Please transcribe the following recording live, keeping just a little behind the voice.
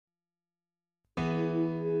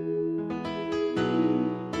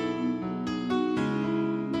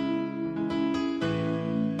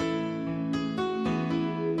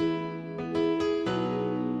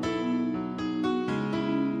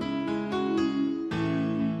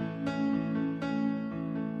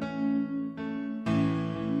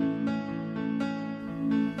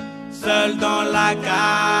seul dans la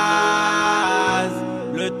case.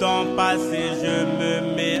 Le temps passé, je me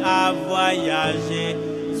mets à voyager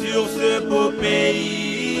sur ce beau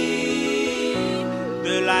pays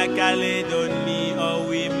de la Calédonie. Oh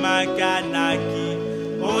oui, Makanaki,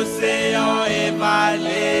 océan et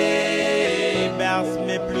vallée, berce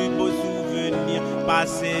mes plus beaux souvenirs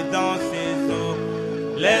passés dans ces eaux,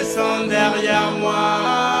 laissant derrière moi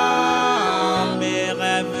mes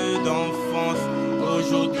rêves d'enfance,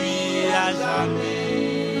 aujourd'hui à jamais.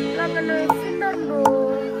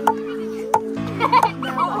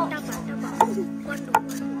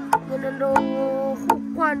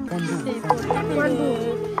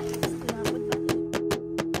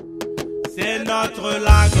 C'est notre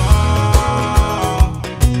lagon,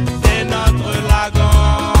 c'est notre lagon,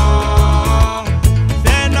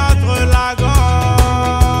 c'est notre lagon.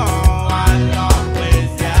 Alors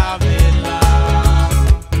préservez-la.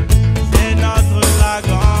 C'est notre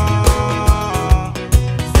lagon,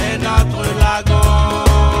 c'est notre lagon,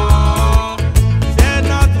 c'est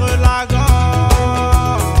notre lagon.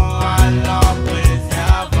 Alors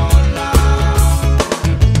préservons-la.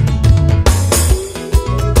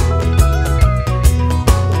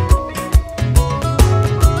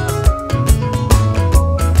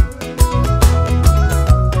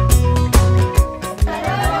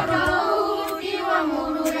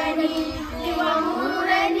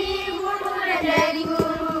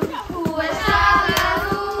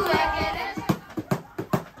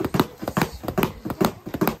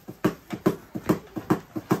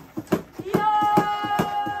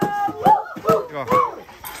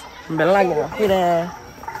 Belang ya, kita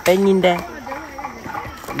pengen deh.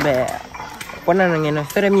 Be, pernah nanya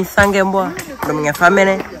sore misangge mbo, belum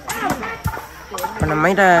famene. Pernah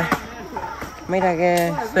maida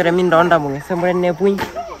ke sore min donda mbo, sembre ne pun.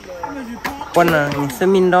 Pernah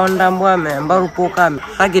semin donda mbo me baru poka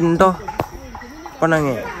sagin do. Pernah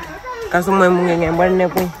nge, kasumai mbo nge baru ne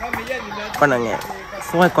pun. Pernah nge,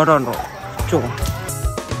 soai korondo, cuy.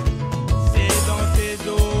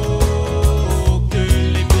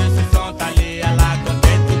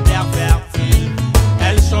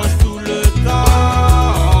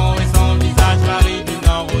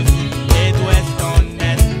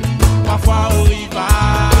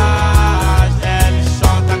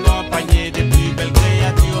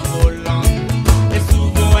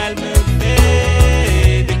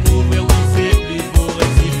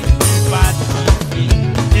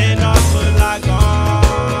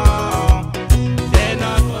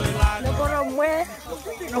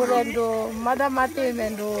 Madame Mate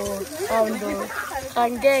mendo aundo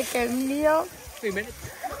kange kemio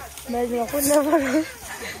mais je connais pas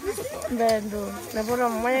mendo na bora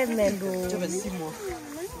mwe mendo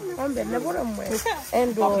ombe na bora mwe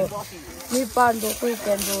endo mi pando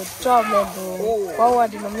kuikendo chomendo Kouaoua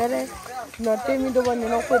dino mere no temi do bani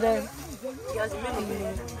no kude.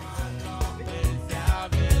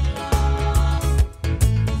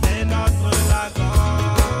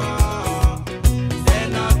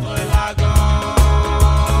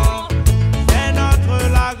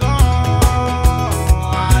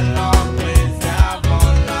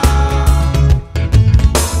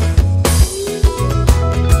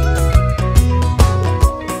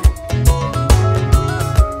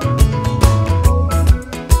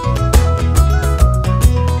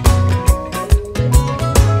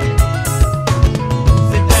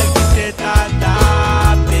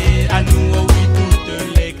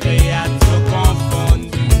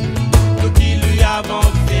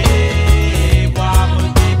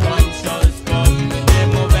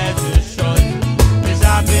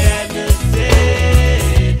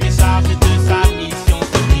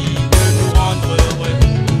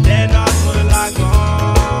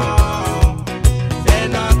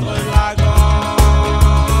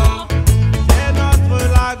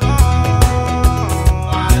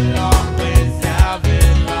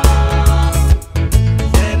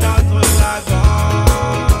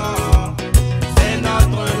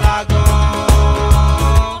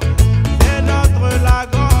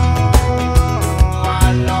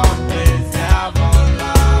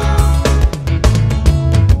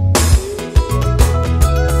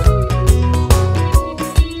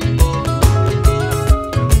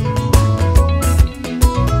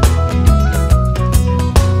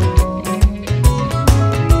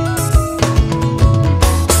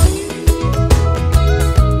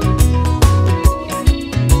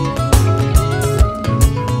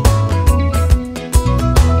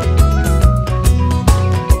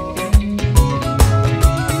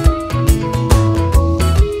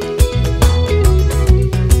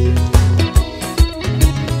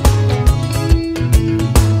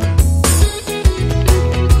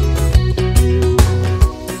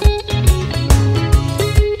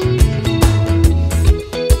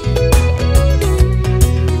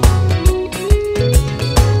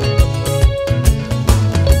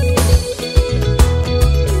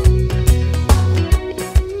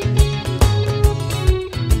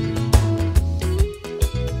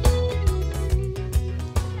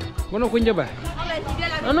 pun coba.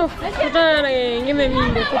 Anu, sudah ini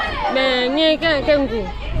memang mais ni kengu.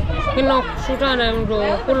 Kena sudah ada untuk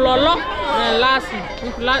kulolok lasi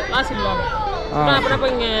lolo. Sudah berapa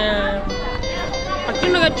ni? Pakai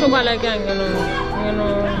nak coba lagi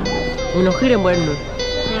Uno gira en bueno.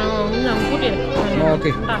 Yang putih.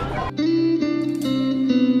 Oke.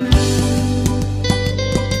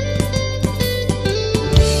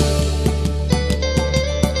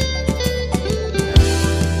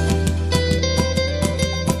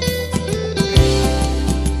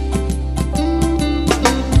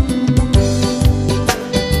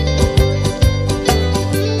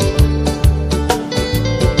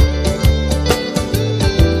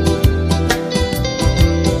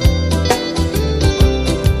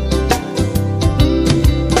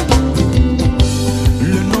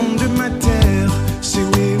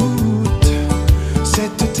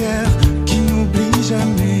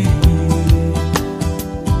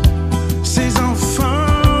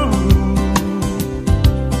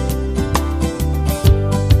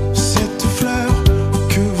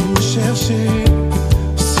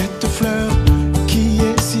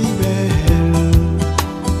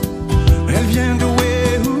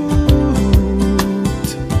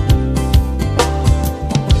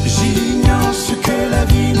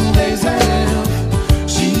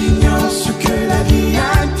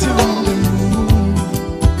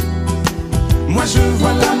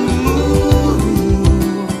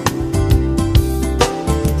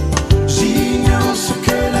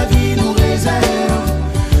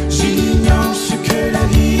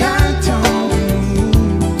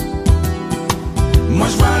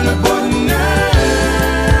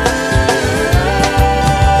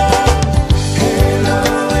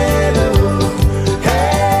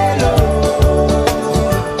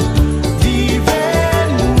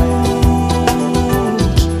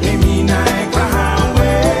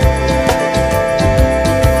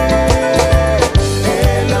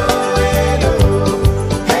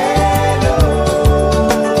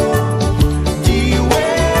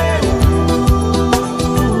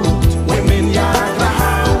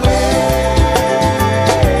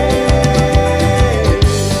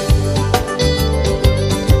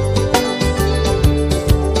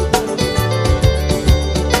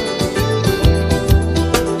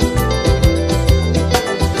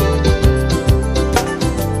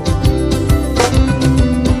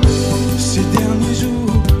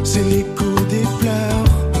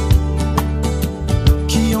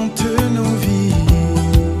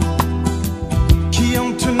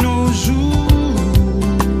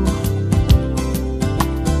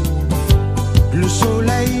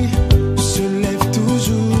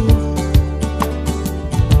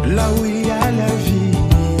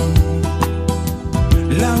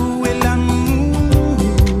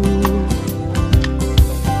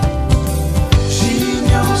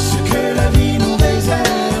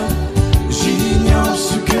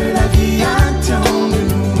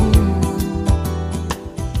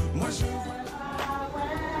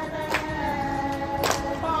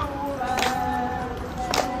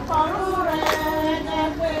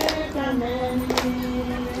 Amen.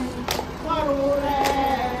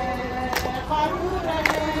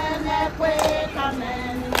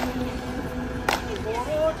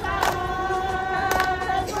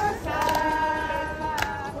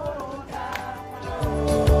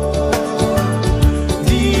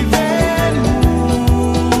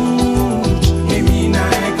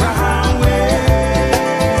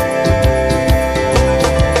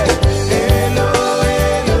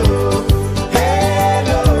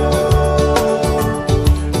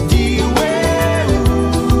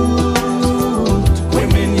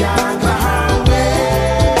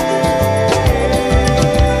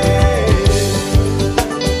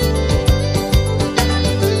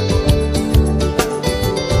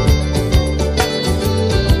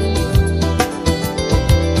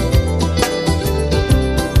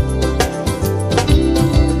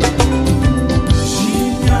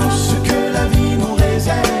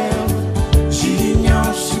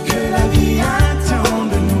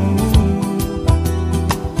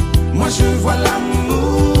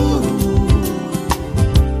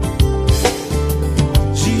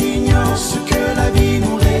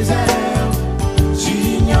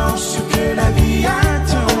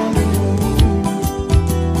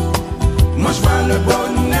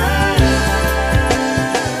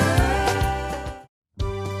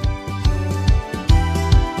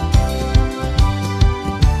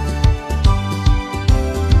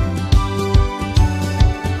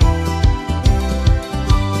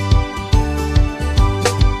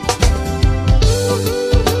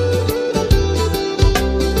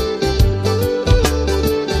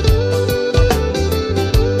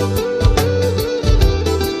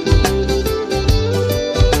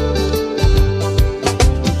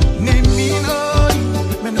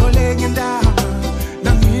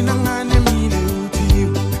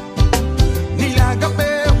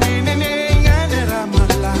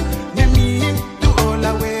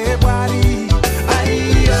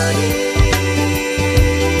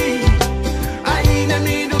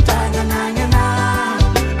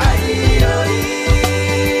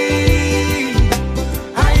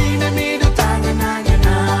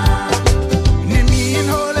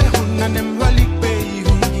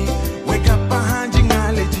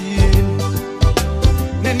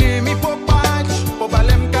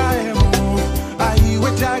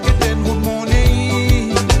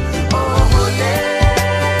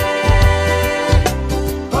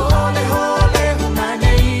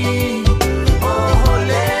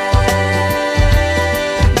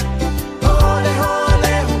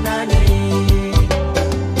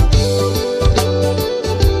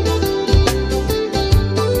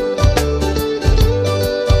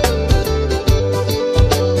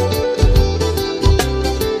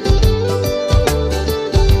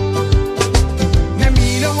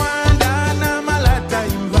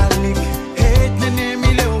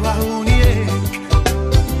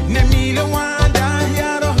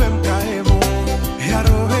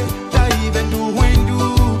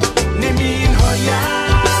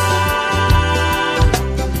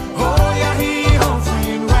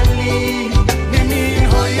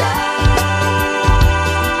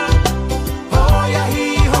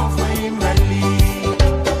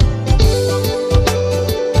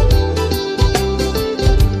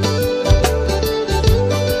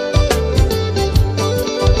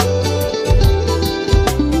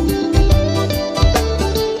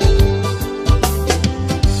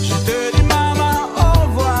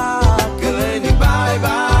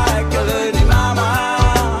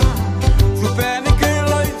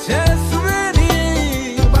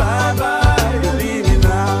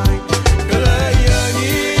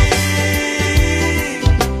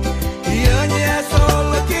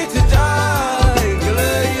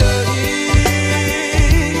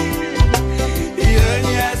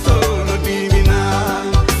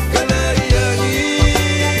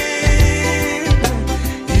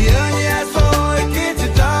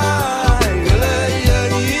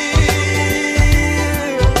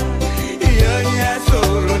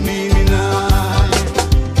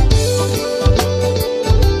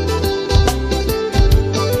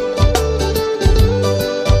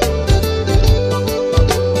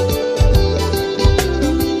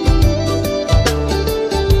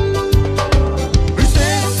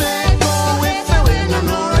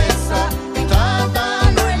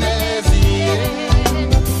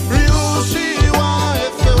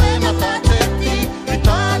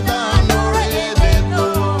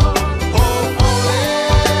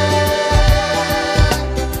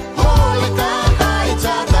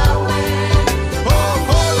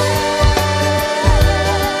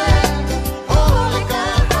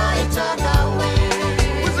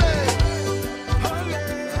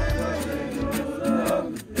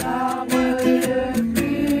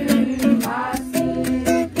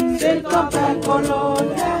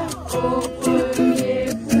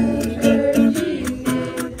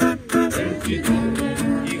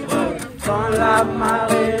 Quand la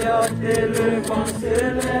marée haute et le vent se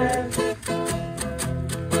lève,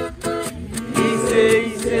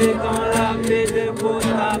 hissé dans la baie de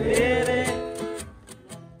Botavere.